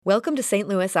Welcome to St.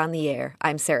 Louis on the Air.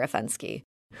 I'm Sarah Fensky.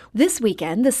 This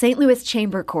weekend, the St. Louis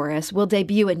Chamber Chorus will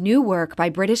debut a new work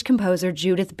by British composer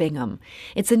Judith Bingham.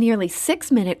 It's a nearly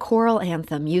 6-minute choral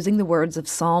anthem using the words of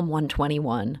Psalm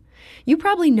 121. You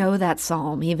probably know that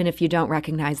psalm, even if you don't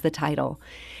recognize the title.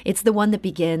 It's the one that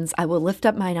begins, "I will lift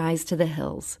up mine eyes to the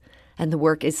hills," and the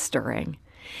work is stirring.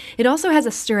 It also has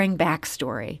a stirring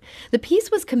backstory. The piece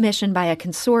was commissioned by a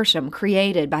consortium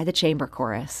created by the Chamber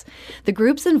Chorus. The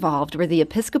groups involved were the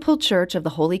Episcopal Church of the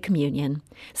Holy Communion,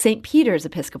 St. Peter's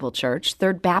Episcopal Church,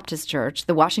 Third Baptist Church,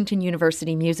 the Washington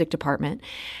University Music Department,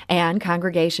 and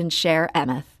Congregation Sher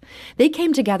Emeth. They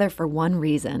came together for one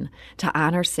reason, to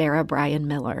honor Sarah Bryan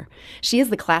Miller. She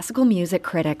is the classical music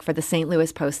critic for the St.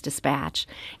 Louis Post-Dispatch,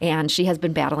 and she has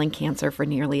been battling cancer for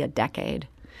nearly a decade.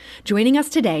 Joining us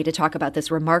today to talk about this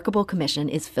remarkable commission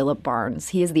is Philip Barnes.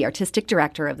 He is the artistic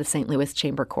director of the St. Louis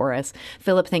Chamber Chorus.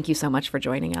 Philip, thank you so much for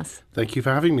joining us. Thank you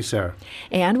for having me, Sarah.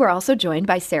 And we're also joined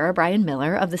by Sarah Bryan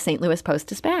Miller of the St. Louis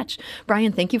Post-Dispatch.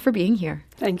 Brian, thank you for being here.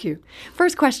 Thank you.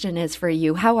 First question is for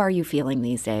you. How are you feeling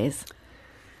these days?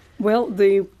 Well,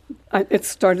 it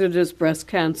started as breast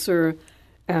cancer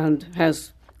and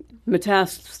has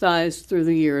metastasized through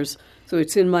the years. So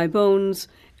it's in my bones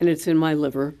and it's in my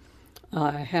liver.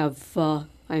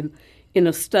 I'm in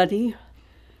a study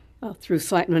through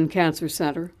Siteman Cancer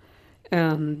Center,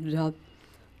 and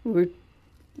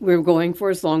we're going for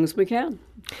as long as we can.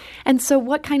 And so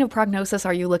what kind of prognosis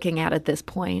are you looking at this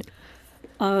point?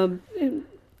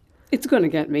 It's going to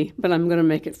get me, but I'm going to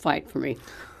make it fight for me.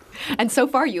 And so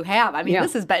far you have. I mean,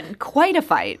 This has been quite a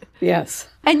fight. Yes.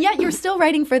 And yet you're still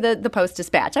writing for the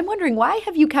Post-Dispatch. I'm wondering, why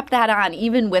have you kept that on,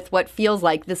 even with what feels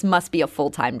like this must be a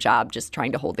full-time job, just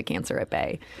trying to hold the cancer at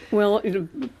bay? Well,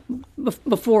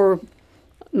 before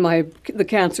the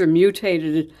cancer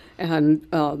mutated and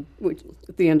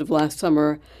at the end of last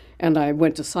summer, and I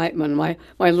went to Siteman,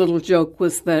 my little joke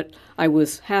was that I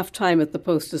was half-time at the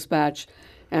Post-Dispatch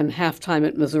and half-time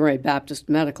at Missouri Baptist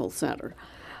Medical Center.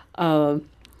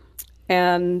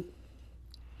 And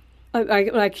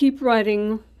I keep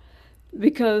writing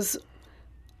because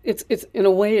it's in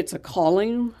a way it's a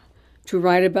calling to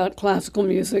write about classical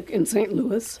music in St.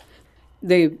 Louis.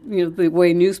 The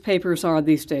way newspapers are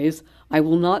these days, I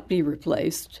will not be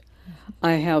replaced.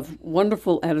 I have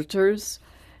wonderful editors,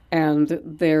 and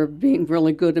they're being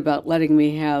really good about letting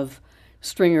me have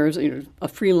stringers, a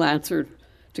freelancer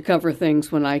to cover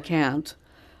things when I can't.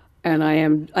 And I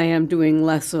am doing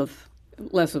less of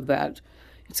that.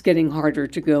 It's getting harder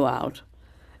to go out.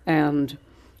 And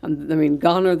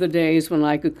gone are the days when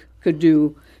I could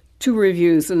do 2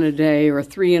 reviews in a day or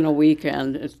 3 in a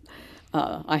weekend.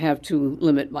 I have to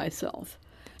limit myself.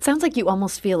 It sounds like you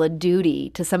almost feel a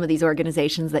duty to some of these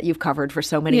organizations that you've covered for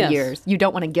so many years. You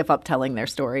don't want to give up telling their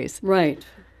stories. Right.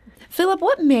 Philip,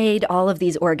 what made all of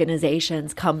these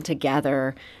organizations come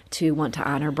together to want to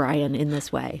honor Brian in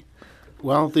this way?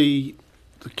 Well, the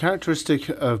characteristic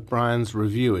of Brian's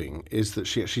reviewing is that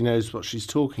she actually knows what she's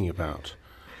talking about.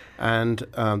 And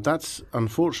that's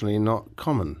unfortunately not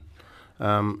common.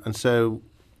 And so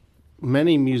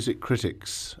many music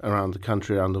critics around the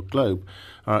country, around the globe,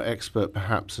 are expert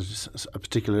perhaps at a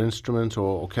particular instrument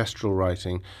or orchestral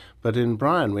writing. But in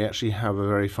Brian, we actually have a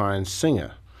very fine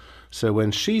singer. So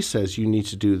when she says you need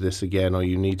to do this again, or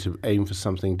you need to aim for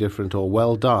something different, or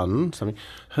well done,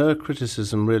 her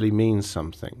criticism really means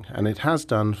something. And it has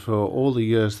done for all the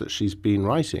years that she's been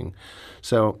writing.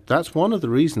 So that's one of the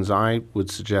reasons I would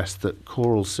suggest that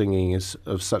choral singing is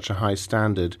of such a high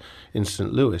standard in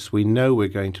St. Louis. We know we're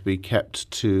going to be kept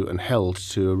to and held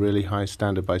to a really high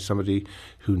standard by somebody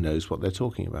who knows what they're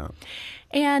talking about.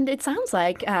 And it sounds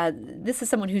like this is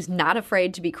someone who's not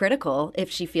afraid to be critical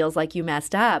if she feels like you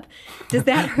messed up. Does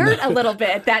that hurt a little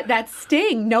bit, that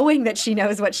sting, knowing that she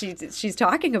knows what she's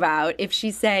talking about, if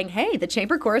she's saying, hey, the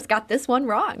Chamber Chorus got this one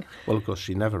wrong? Well, of course,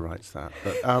 she never writes that.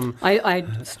 But I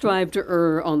strive to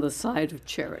err on the side of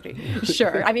charity.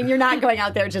 Sure. I mean, you're not going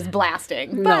out there just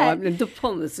blasting. No, I'm in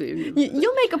diplomacy.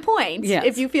 You'll make a point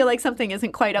if you feel like something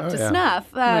isn't quite up to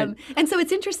snuff. Right. And so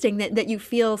it's interesting that you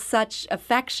feel such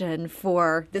affection for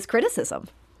this criticism.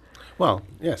 Well,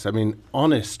 yes. I mean,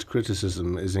 honest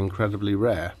criticism is incredibly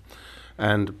rare.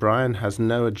 And Brian has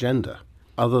no agenda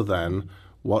other than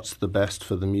what's the best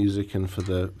for the music and for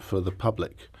the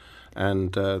public.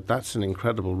 And that's an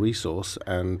incredible resource.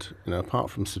 And apart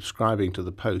from subscribing to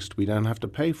the Post, we don't have to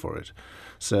pay for it.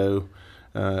 So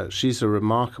she's a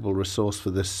remarkable resource for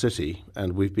this city,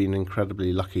 and we've been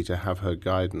incredibly lucky to have her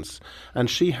guidance. And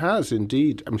she has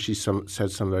indeed, she's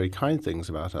said some very kind things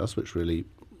about us, which really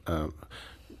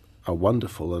are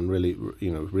wonderful and really,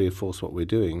 reinforce what we're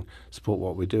doing, support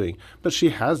what we're doing. But she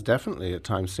has definitely at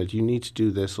times said, you need to do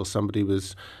this, or somebody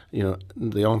was,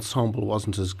 the ensemble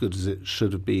wasn't as good as it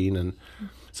should have been. And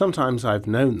sometimes I've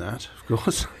known that, of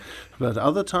course, but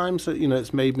other times,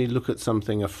 it's made me look at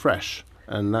something afresh.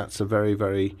 And that's a very,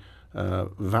 very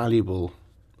valuable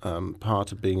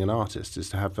part of being an artist, is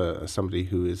to have somebody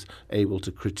who is able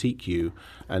to critique you,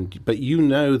 but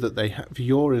that they have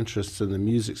your interests and the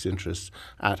music's interests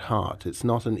at heart. It's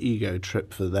not an ego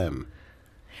trip for them.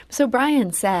 So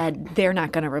Brian said they're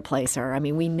not going to replace her. I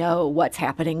mean, we know what's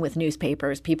happening with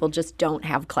newspapers. People just don't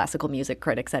have classical music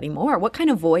critics anymore. What kind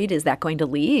of void is that going to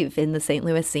leave in the St.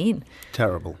 Louis scene?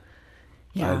 Terrible.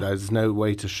 Yeah. There's no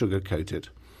way to sugarcoat it.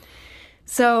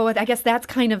 So I guess that's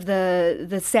kind of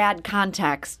the sad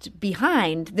context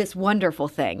behind this wonderful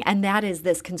thing, and that is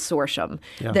this consortium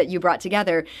that you brought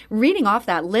together. Reading off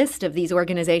that list of these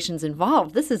organizations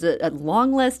involved, this is a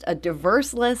long list, a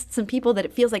diverse list, some people that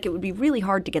it feels like it would be really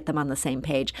hard to get them on the same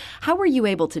page. How were you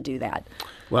able to do that?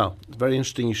 Well, it's very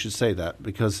interesting you should say that,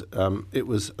 because it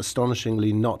was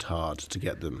astonishingly not hard to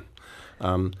get them.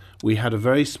 We had a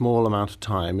very small amount of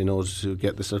time in order to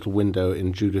get this little window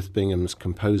in Judith Bingham's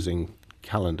composing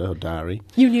calendar or diary.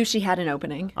 You knew she had an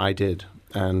opening. I did.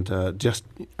 And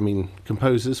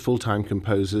composers, full-time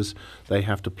composers, they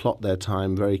have to plot their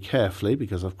time very carefully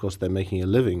because, of course, they're making a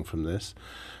living from this.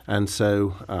 And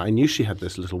so I knew she had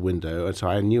this little window, and so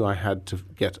I knew I had to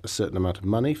get a certain amount of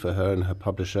money for her and her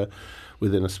publisher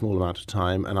within a small amount of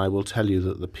time. And I will tell you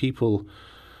that the people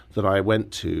that I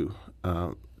went to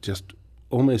just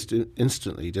almost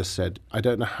instantly just said, I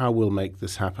don't know how we'll make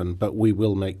this happen, but we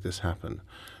will make this happen.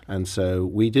 And so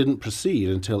we didn't proceed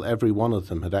until every one of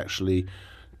them had actually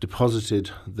deposited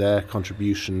their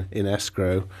contribution in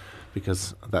escrow,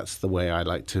 because that's the way I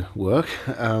like to work.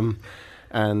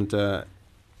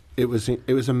 It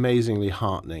was amazingly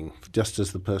heartening, just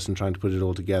as the person trying to put it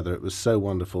all together. It was so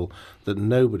wonderful that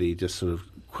nobody just sort of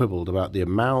quibbled about the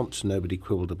amount, nobody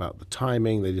quibbled about the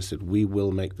timing. They just said, we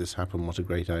will make this happen. What a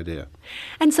great idea.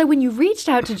 And so when you reached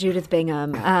out to Judith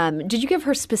Bingham, did you give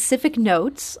her specific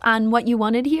notes on what you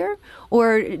wanted here?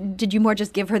 Or did you more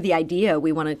just give her the idea,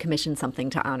 we want to commission something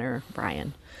to honor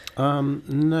Brian?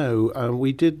 No,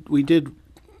 we did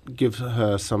give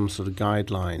her some sort of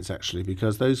guidelines, actually,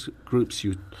 because those groups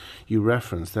you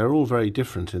referenced, they're all very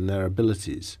different in their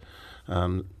abilities.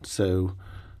 So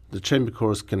the chamber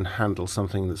chorus can handle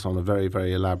something that's on a very,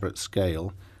 very elaborate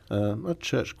scale. A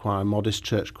church choir, modest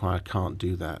church choir, can't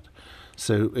do that.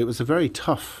 So it was a very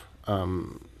tough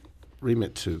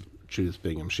remit to Judith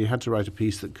Bingham. She had to write a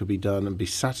piece that could be done and be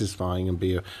satisfying and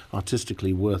be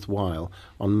artistically worthwhile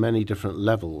on many different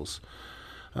levels.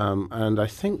 And I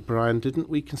think, Brian, didn't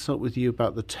we consult with you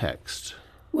about the text?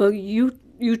 Well, you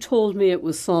told me it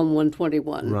was Psalm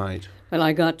 121. Right. And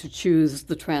I got to choose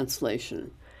the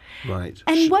translation. Right.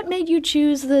 And what made you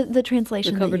choose the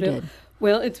translation that you did?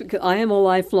 Well, it's because I am a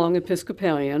lifelong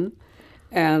Episcopalian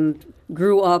and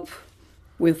grew up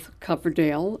with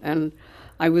Coverdale, and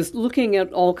I was looking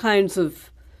at all kinds of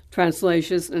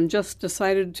translations and just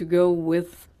decided to go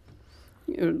with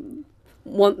the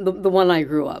one I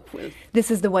grew up with.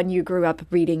 This is the one you grew up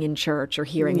reading in church or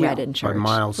hearing read in church. By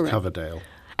Miles Correct. Coverdale.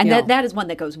 And that is one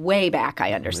that goes way back,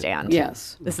 I understand.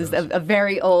 Yes. This is a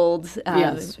very old...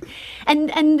 yes.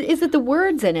 And is it the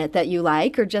words in it that you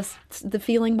like, or just the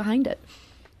feeling behind it?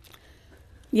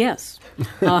 Yes.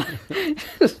 I'm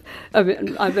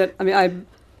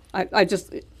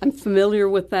familiar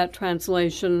with that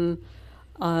translation,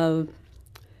 and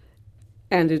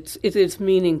it is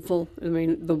meaningful. I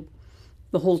mean,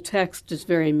 the whole text is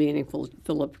very meaningful.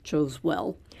 Philip chose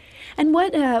well. And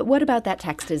what about that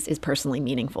text is personally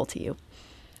meaningful to you?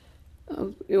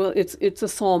 Well, it's a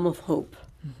psalm of hope.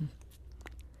 Mm-hmm.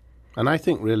 And I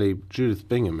think really Judith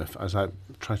Bingham, as I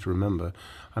try to remember,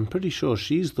 I'm pretty sure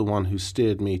she's the one who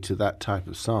steered me to that type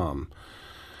of psalm.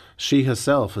 She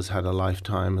herself has had a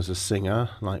lifetime as a singer,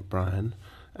 like Brian,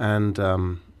 and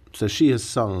so she has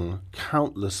sung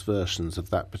countless versions of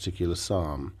that particular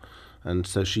psalm. And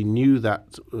so she knew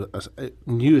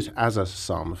it as a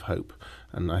psalm of hope.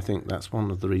 And I think that's one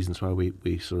of the reasons why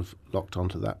we sort of locked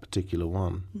onto that particular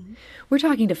one. Mm-hmm. We're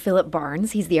talking to Philip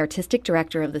Barnes. He's the artistic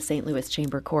director of the St. Louis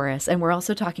Chamber Chorus. And we're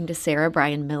also talking to Sarah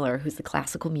Bryan Miller, who's the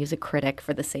classical music critic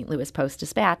for the St. Louis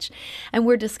Post-Dispatch. And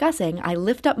we're discussing I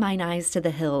Lift Up Mine Eyes to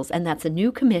the Hills. And that's a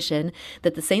new commission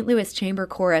that the St. Louis Chamber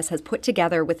Chorus has put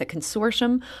together with a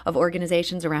consortium of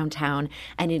organizations around town.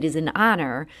 And it is in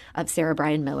honor of Sarah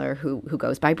Bryan Miller, who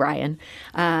goes by Brian,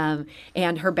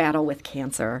 and her battle with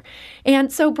cancer. And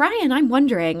And so, Brian, I'm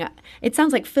wondering, it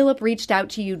sounds like Philip reached out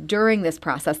to you during this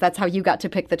process. That's how you got to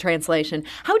pick the translation.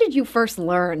 How did you first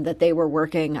learn that they were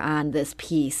working on this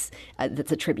piece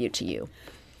that's a tribute to you?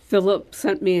 Philip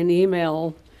sent me an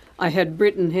email. I had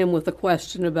written him with a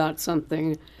question about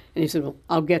something, and he said, well,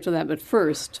 I'll get to that, but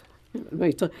first,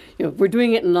 we're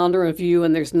doing it in honor of you,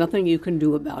 and there's nothing you can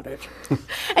do about it.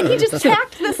 And he just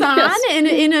tacked this on Yes.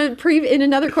 in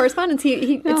another correspondence.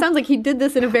 It sounds like he did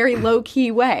this in a very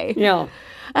low-key way. Yeah.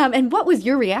 And what was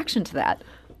your reaction to that?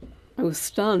 I was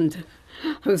stunned.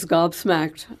 I was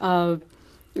gobsmacked. I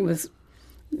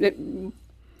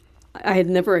had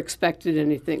never expected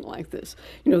anything like this.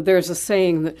 There's a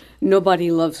saying that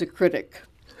nobody loves a critic.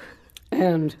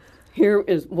 And here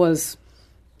was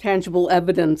tangible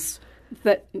evidence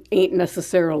that ain't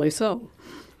necessarily so.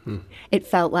 It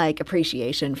felt like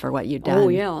appreciation for what you'd done. Oh,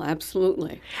 yeah,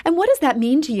 absolutely. And what does that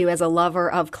mean to you as a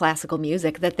lover of classical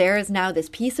music, that there is now this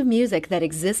piece of music that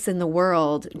exists in the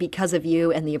world because of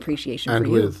you and the appreciation and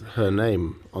for you? with her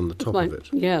name on the top of it.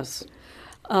 Yes.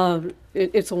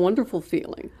 It's a wonderful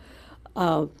feeling.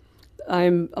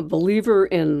 I'm a believer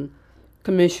in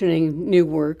commissioning new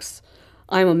works.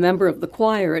 I'm a member of the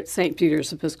choir at St.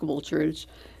 Peter's Episcopal Church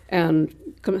and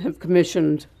have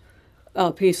commissioned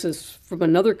pieces from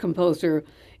another composer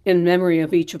in memory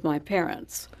of each of my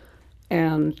parents.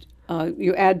 And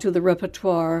you add to the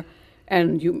repertoire,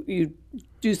 and you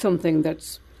do something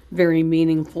that's very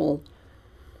meaningful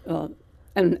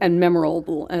and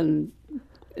memorable, and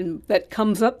that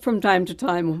comes up from time to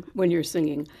time when you're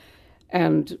singing.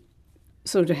 And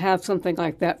so to have something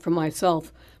like that for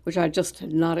myself, which I just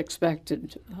had not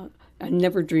expected, I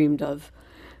never dreamed of,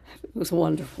 it was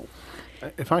wonderful.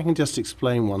 If I can just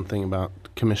explain one thing about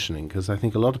commissioning, because I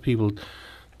think a lot of people,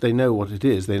 they know what it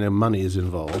is, they know money is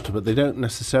involved, but they don't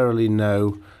necessarily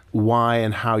know why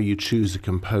and how you choose a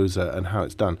composer and how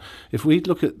it's done. If we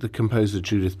look at the composer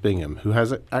Judith Bingham, who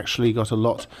has actually got a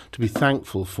lot to be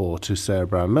thankful for to Sarah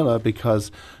Brown Miller,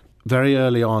 because very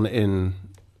early on in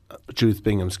Judith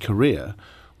Bingham's career,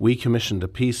 we commissioned a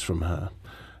piece from her.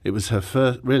 It was her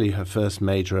first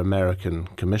major American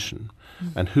commission.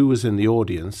 And who was in the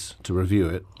audience to review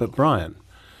it but Brian?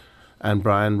 And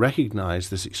Brian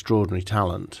recognized this extraordinary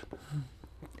talent,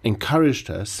 encouraged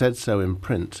her, said so in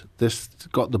print. This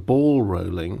got the ball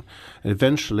rolling, and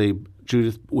eventually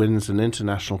Judith wins an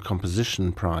International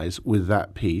Composition Prize with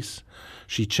that piece.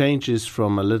 She changes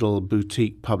from a little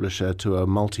boutique publisher to a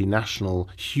multinational,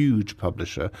 huge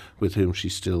publisher with whom she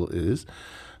still is.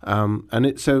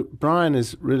 So Brian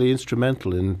is really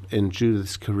instrumental in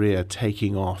Judith's career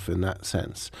taking off in that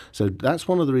sense. So that's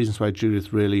one of the reasons why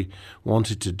Judith really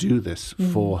wanted to do this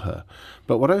for her.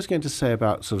 But what I was going to say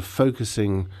about sort of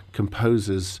focusing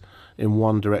composers in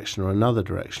one direction or another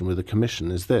direction with a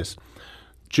commission is this.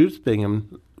 Judith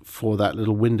Bingham, for that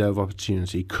little window of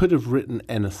opportunity, could have written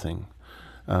anything.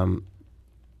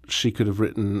 She could have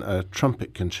written a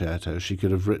trumpet concerto. She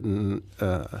could have written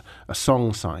a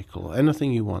song cycle,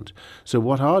 anything you want. So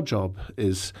what our job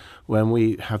is, when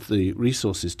we have the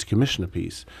resources to commission a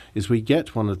piece, is we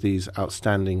get one of these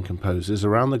outstanding composers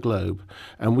around the globe,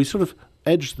 and we sort of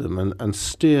edge them and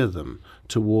steer them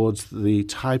towards the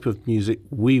type of music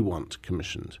we want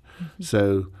commissioned. Mm-hmm.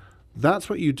 So that's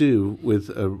what you do with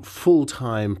a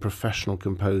full-time professional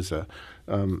composer.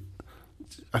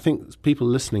 I think people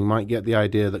listening might get the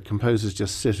idea that composers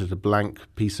just sit at a blank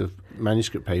piece of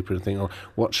manuscript paper and think, oh,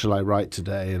 what shall I write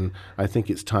today? And I think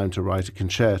it's time to write a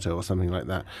concerto or something like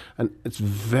that. And it's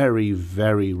very,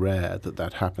 very rare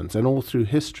that happens. And all through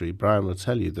history, Brian will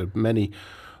tell you, there are many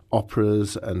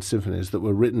operas and symphonies that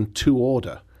were written to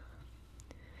order.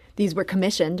 These were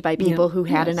commissioned by people who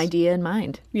had an idea in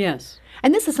mind. Yes.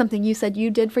 And this is something you said you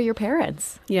did for your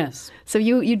parents. Yes. So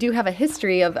you do have a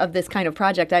history of this kind of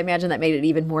project. I imagine that made it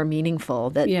even more meaningful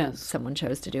that someone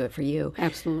chose to do it for you.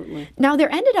 Absolutely. Now,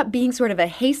 there ended up being sort of a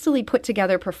hastily put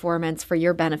together performance for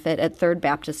your benefit at Third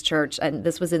Baptist Church, and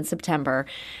this was in September.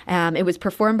 It was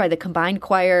performed by the combined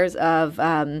choirs of...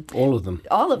 all of them.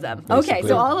 All of them. Basically. Okay,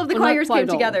 so all of the choirs came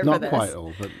together for this. Not quite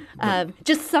all, but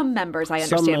just some members, I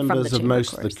understand, some from the members of chamber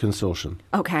most chorus. of the consortium.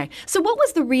 Okay. So what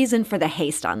was the reason for the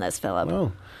haste on this, Philip?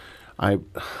 Well,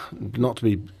 not to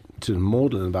be too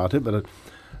maudlin about it, but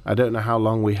I don't know how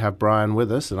long we have Brian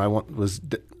with us, and I was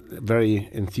very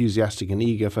enthusiastic and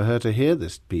eager for her to hear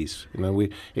this piece.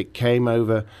 It came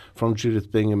over from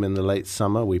Judith Bingham in the late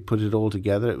summer. We put it all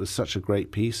together. It was such a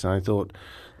great piece, and I thought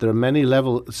there are many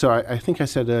levels. So I think I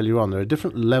said earlier on, there are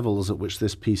different levels at which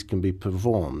this piece can be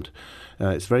performed.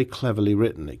 It's very cleverly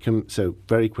written. So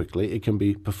very quickly, it can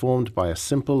be performed by a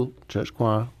simple church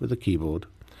choir with a keyboard.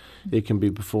 It can be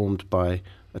performed by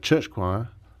a church choir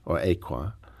or a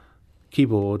choir.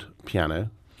 keyboard,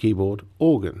 piano, keyboard,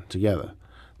 organ together.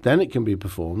 Then it can be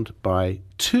performed by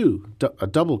a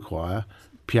double choir,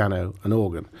 piano and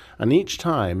organ. And each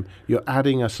time you're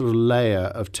adding a sort of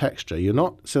layer of texture.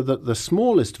 So that the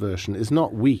smallest version is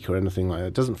not weak or anything like that.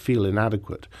 It doesn't feel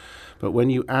inadequate. But when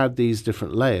you add these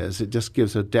different layers, it just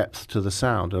gives a depth to the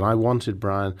sound. And I wanted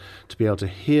Brian to be able to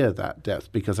hear that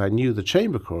depth because I knew the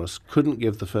chamber chorus couldn't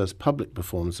give the first public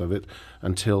performance of it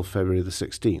until February the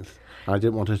 16th. I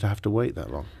didn't want her to have to wait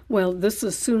that long. Well, this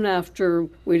is soon after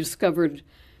we discovered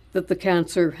that the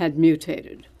cancer had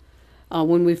mutated.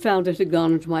 When we found it had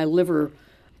gone into my liver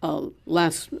a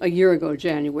year ago,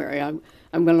 January, I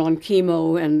went on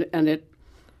chemo and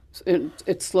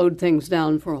it slowed things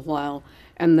down for a while.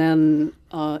 And then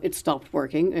it stopped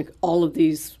working. All of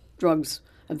these drugs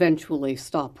eventually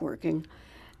stopped working.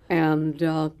 And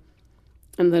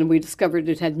then we discovered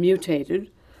it had mutated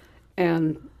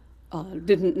and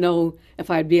didn't know if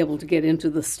I'd be able to get into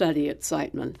the study at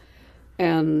Siteman.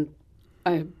 And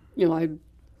I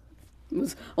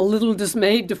was a little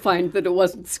dismayed to find that it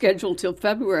wasn't scheduled till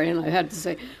February. And I had to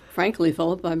say, frankly,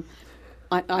 Philip,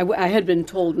 I had been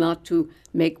told not to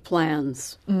make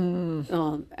plans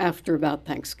after about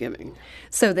Thanksgiving.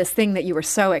 So this thing that you were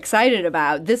so excited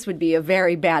about, this would be a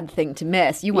very bad thing to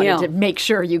miss. You wanted to make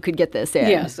sure you could get this in.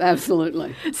 Yes,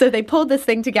 absolutely. So they pulled this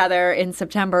thing together in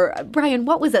September. Brian,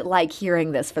 what was it like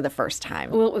hearing this for the first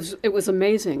time? Well, it was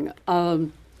amazing.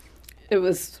 Here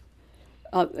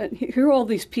are all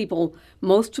these people,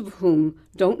 most of whom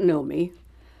don't know me,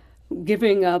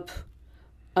 giving up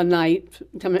a night,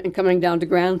 coming down to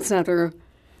Grand Center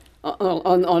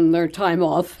on their time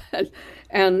off,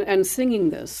 and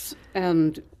singing this,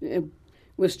 and it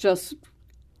was just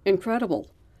incredible.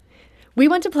 We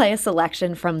want to play a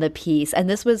selection from the piece, and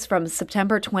this was from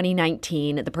September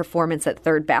 2019, the performance at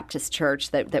Third Baptist Church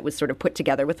that was sort of put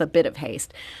together with a bit of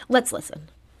haste. Let's listen.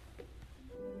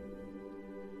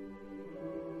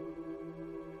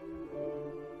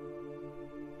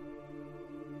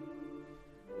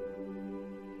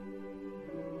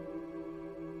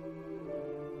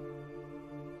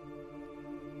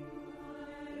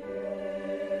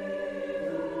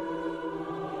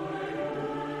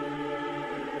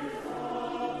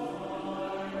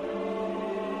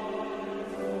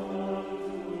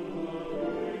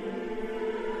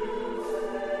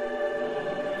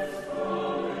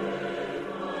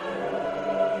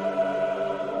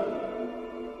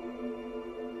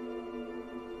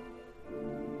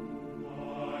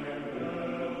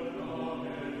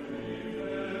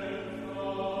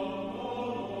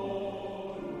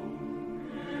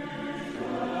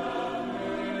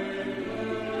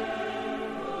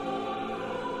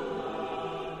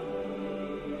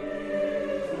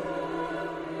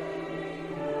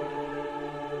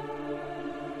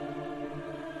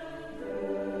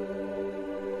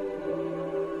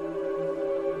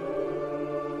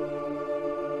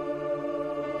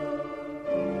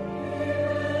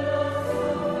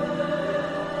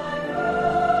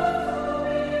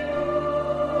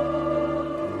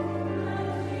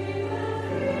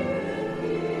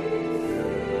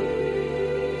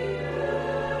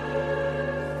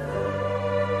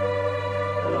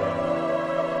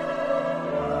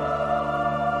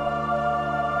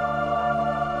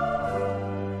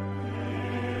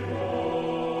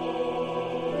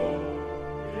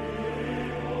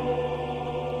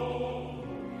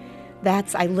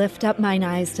 That's I Lift Up Mine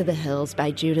Eyes to the Hills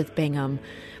by Judith Bingham.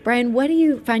 Brian, what do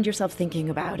you find yourself thinking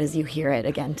about as you hear it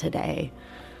again today?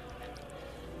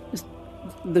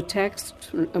 The text,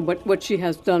 what she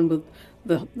has done with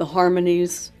the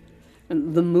harmonies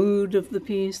and the mood of the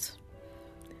piece.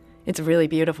 It's really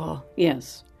beautiful.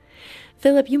 Yes.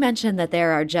 Philip, you mentioned that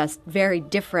there are just very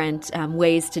different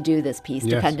ways to do this piece,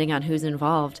 depending on who's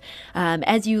involved.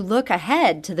 As you look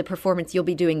ahead to the performance you'll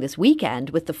be doing this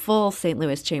weekend with the full St.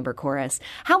 Louis Chamber Chorus,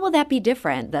 how will that be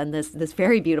different than this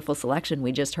very beautiful selection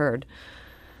we just heard?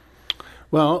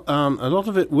 Well, a lot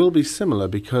of it will be similar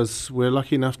because we're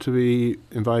lucky enough to be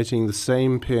inviting the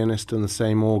same pianist and the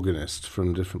same organist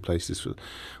from different places. We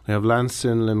have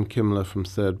Lansin Lim Kimler from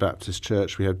Third Baptist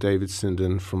Church. We have David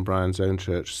Sinden from Brian's own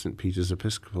church, St. Peter's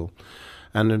Episcopal.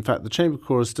 And in fact, the chamber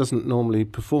chorus doesn't normally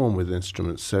perform with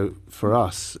instruments, so for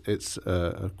us, it's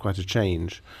quite a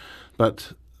change.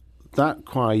 But that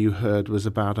choir you heard was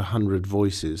about 100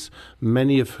 voices,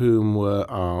 many of whom were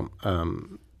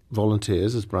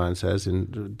volunteers, as Brian says,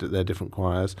 in their different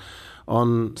choirs.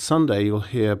 On Sunday, you'll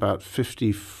hear about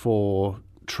 54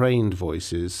 trained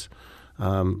voices.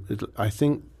 I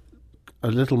think a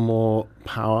little more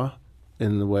power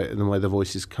in the way the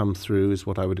voices come through is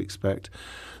what I would expect.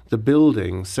 The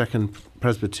building, Second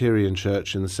Presbyterian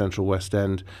Church in the Central West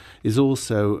End, is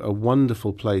also a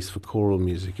wonderful place for choral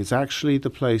music. It's actually the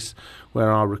place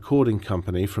where our recording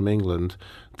company from England,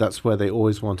 that's where they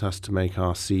always want us to make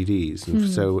our CDs. And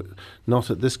so not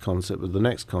at this concert, but the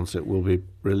next concert, we'll be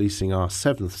releasing our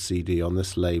 7th CD on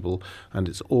this label, and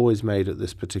it's always made at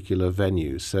this particular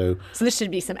venue. So this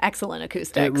should be some excellent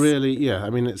acoustics. It really, yeah. I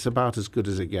mean, it's about as good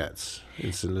as it gets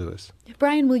in St. Louis.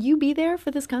 Brian, will you be there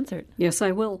for this concert? Yes,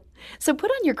 I will. So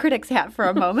put on your critic's hat for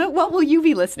a moment. What will you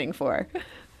be listening for?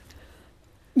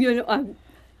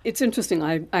 It's interesting.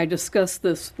 I discussed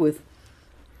this with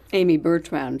Amy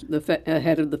Bertrand, the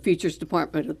head of the features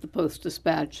department at the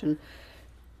Post-Dispatch, and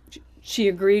she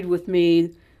agreed with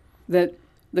me that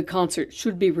the concert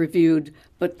should be reviewed,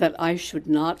 but that I should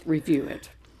not review it.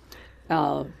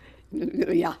 How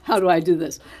do I do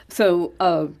this? So,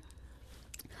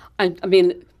 I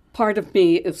mean, part of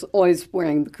me is always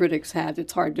wearing the critic's hat.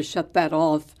 It's hard to shut that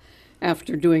off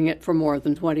after doing it for more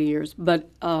than 20 years. But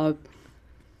I'm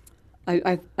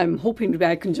hoping that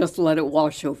I can just let it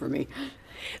wash over me.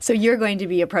 So you're going to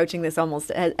be approaching this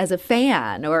almost as a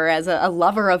fan or as a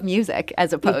lover of music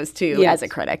as opposed to as a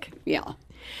critic. Yeah.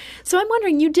 So I'm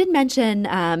wondering, you did mention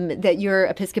that you're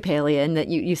Episcopalian, that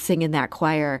you sing in that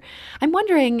choir. I'm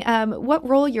wondering what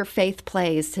role your faith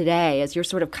plays today as you're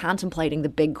sort of contemplating the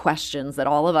big questions that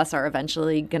all of us are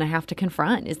eventually going to have to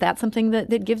confront. Is that something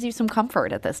that gives you some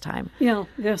comfort at this time? Yeah,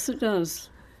 yes, it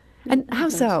does. And how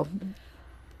so?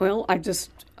 Well,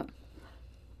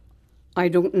 I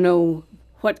don't know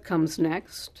what comes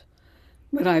next,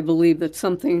 but I believe that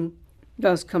something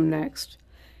does come next.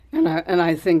 And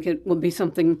I think it will be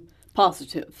something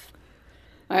positive.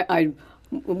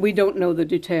 We don't know the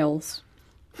details.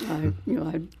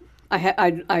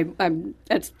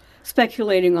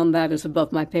 Speculating on that is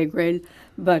above my pay grade.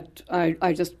 But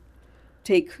I just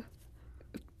take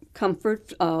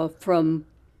comfort from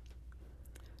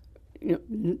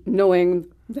knowing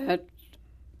that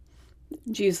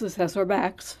Jesus has our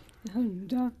backs,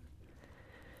 and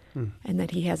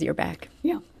that He has your back.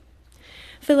 Yeah.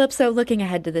 Philip, so looking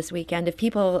ahead to this weekend, if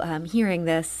people hearing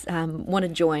this want to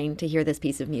join to hear this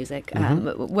piece of music,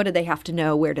 what do they have to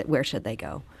know? Where should they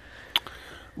go?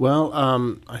 Well,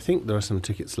 I think there are some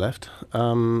tickets left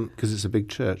because it's a big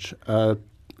church.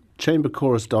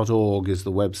 Chamberchorus.org is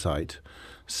the website.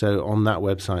 So on that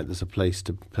website, there's a place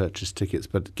to purchase tickets.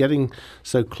 But getting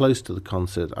so close to the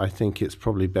concert, I think it's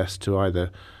probably best to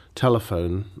either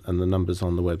telephone, and the number's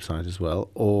on the website as well,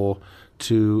 or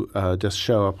to just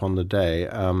show up on the day.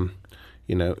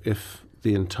 If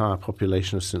the entire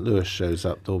population of St. Louis shows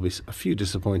up, there'll be a few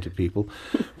disappointed people,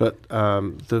 but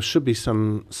there should be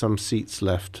some seats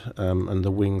left in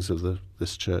the wings of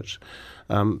this church.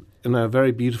 A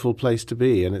very beautiful place to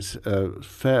be, and it's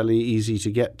fairly easy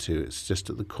to get to. It's just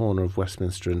at the corner of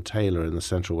Westminster and Taylor in the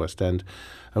Central West End.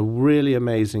 A really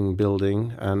amazing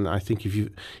building, and I think if you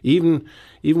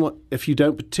if you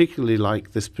don't particularly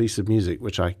like this piece of music,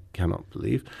 which I cannot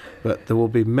believe, but there will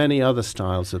be many other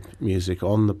styles of music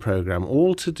on the program,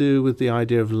 all to do with the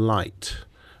idea of light.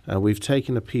 We've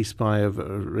taken a piece by a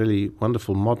really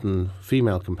wonderful modern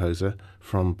female composer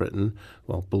from Britain,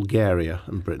 Bulgaria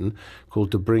and Britain,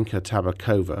 called Dobrinka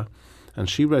Tabakova. And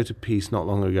she wrote a piece not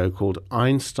long ago called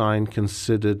Einstein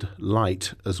Considered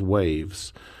Light as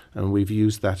Waves. And we've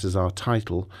used that as our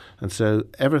title. And so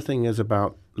everything is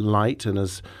about light, and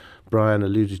as Brian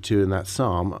alluded to in that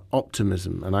psalm,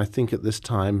 optimism. And I think at this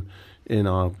time in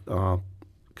our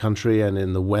country and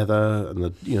in the weather and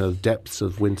the depths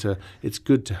of winter, it's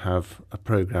good to have a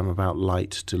program about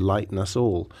light to lighten us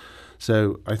all.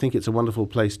 So I think it's a wonderful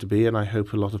place to be, and I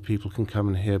hope a lot of people can come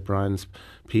and hear Brian's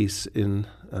piece on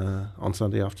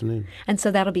Sunday afternoon. And so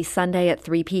that'll be Sunday at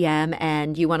 3 p.m.,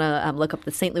 and you want to look up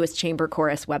the St. Louis Chamber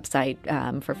Chorus website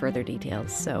for further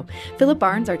details. So Philip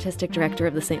Barnes, Artistic Director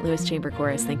of the St. Louis Chamber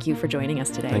Chorus, thank you for joining us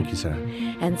today. Thank you, Sarah.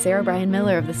 And Sarah Bryan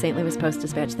Miller of the St. Louis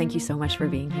Post-Dispatch, thank you so much for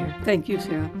being here. Thank you,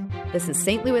 Sarah. This is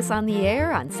St. Louis on the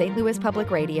Air on St. Louis Public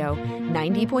Radio,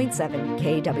 90.7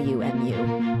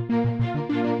 KWMU.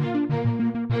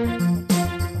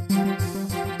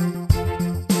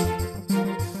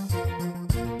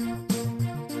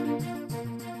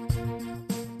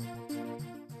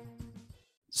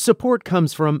 Support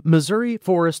comes from Missouri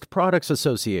Forest Products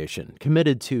Association,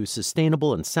 committed to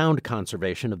sustainable and sound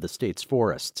conservation of the state's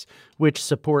forests, which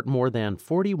support more than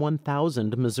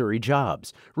 41,000 Missouri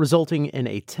jobs, resulting in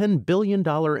a $10 billion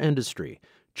industry.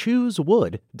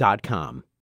 ChooseWood.com.